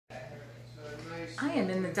I am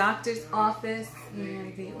in the doctor's office,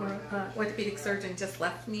 and the orthopedic surgeon just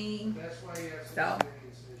left me. So,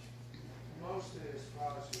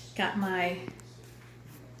 got my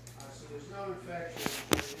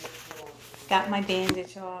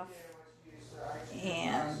bandage off,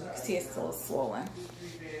 and you can see it's still swollen.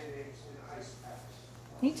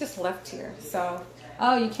 He just left here, so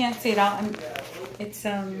oh, you can't see it all. It's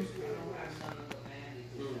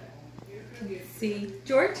see,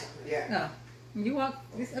 George? Yeah. No. You walk.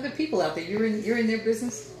 There's other people out there. You're in their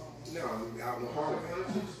business. No, I'm out in the hallway.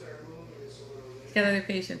 He's got other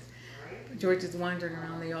patients. George is wandering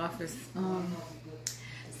around the office.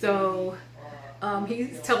 So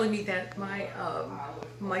he's telling me that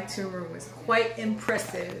my tumor was quite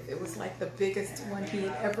impressive. It was like the biggest one he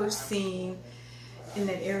had ever seen in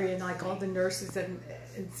that area, and like all the nurses in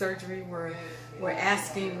surgery were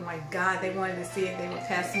asking, my God, they wanted to see it. They were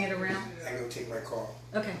passing it around. I'm going to take my call.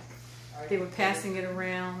 Okay. They were passing it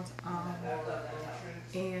around,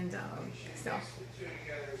 so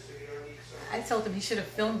I told him he should have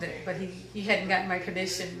filmed it, but he hadn't gotten my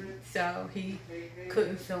permission, so he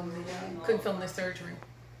couldn't film the surgery.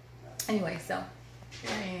 Anyway, so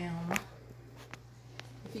here I am.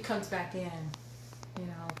 If he comes back in,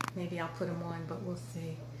 maybe I'll put him on, but we'll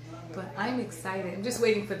see. But I'm excited. I'm just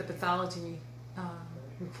waiting for the pathology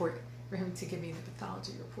report, for him to give me the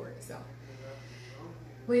pathology report. So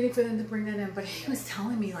waiting for them to bring that in. But he was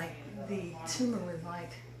telling me like the tumor was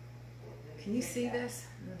like, can you see this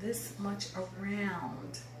much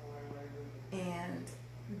around, and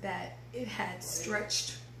that it had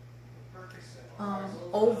stretched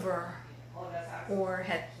over, or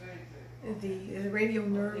had the radial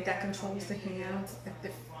nerve that controls the hands,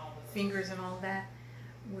 the fingers and all that,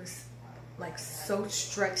 was like so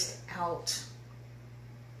stretched out,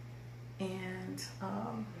 and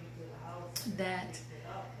that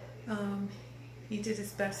he did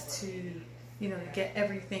his best to get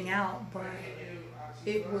everything out, but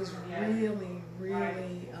it was really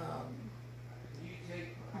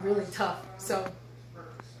really tough. So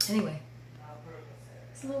anyway,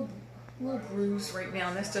 it's a little bruise right now,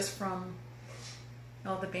 and that's just from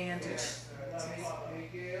all the bandage.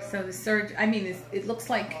 So the surgery, I mean, it looks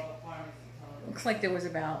like there was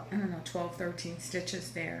about, I don't know, 12, 13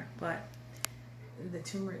 stitches there, but the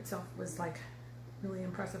tumor itself was like really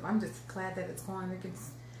impressive. I'm just glad that it's gone.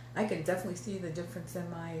 I can definitely see the difference in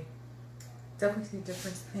my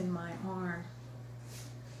arm.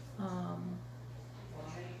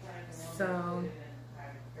 So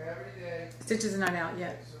stitches are not out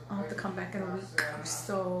yet. I'll have to come back in a week or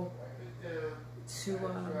so to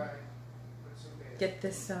get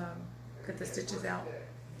the stitches out.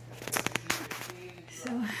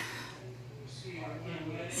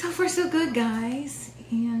 So far so good, guys,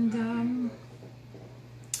 and I'm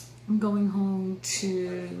going home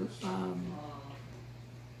to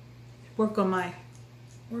work on my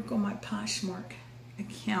Poshmark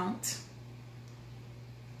account,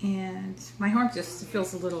 and my arm just still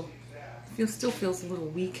feels a little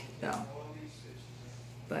weak though,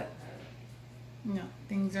 but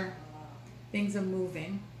things are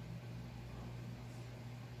moving,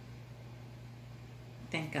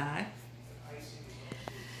 thank God.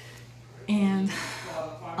 And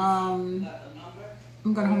I'm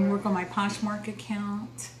going to work on my Poshmark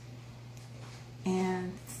account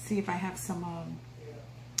and see if I have some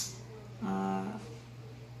I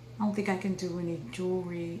don't think I can do any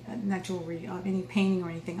jewelry, any painting or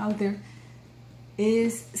anything. Oh, there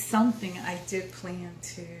is something I did plan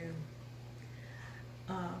to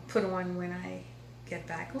put on when I get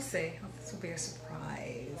back. We'll see. Oh, this will be a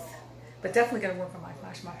surprise. But definitely got to work on my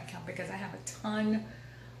Poshmark account, because I have a ton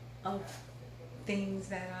of things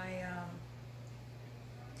that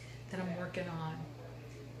I'm working on.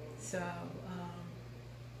 So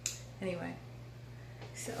anyway,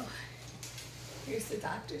 so here's the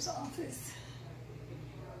doctor's office.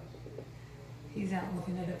 He's out with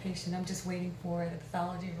another patient. I'm just waiting for the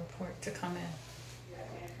pathology report to come in.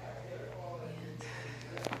 And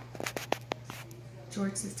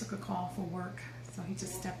George just took a call for work, so he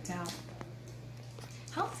just stepped out.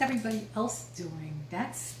 How's everybody else doing?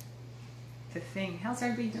 That's the thing. How's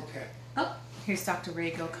everybody doing? Okay. Oh, here's Dr.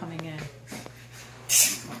 Rago coming in.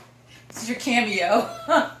 This is your cameo.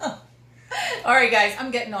 All right, guys,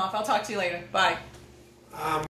 I'm getting off. I'll talk to you later. Bye.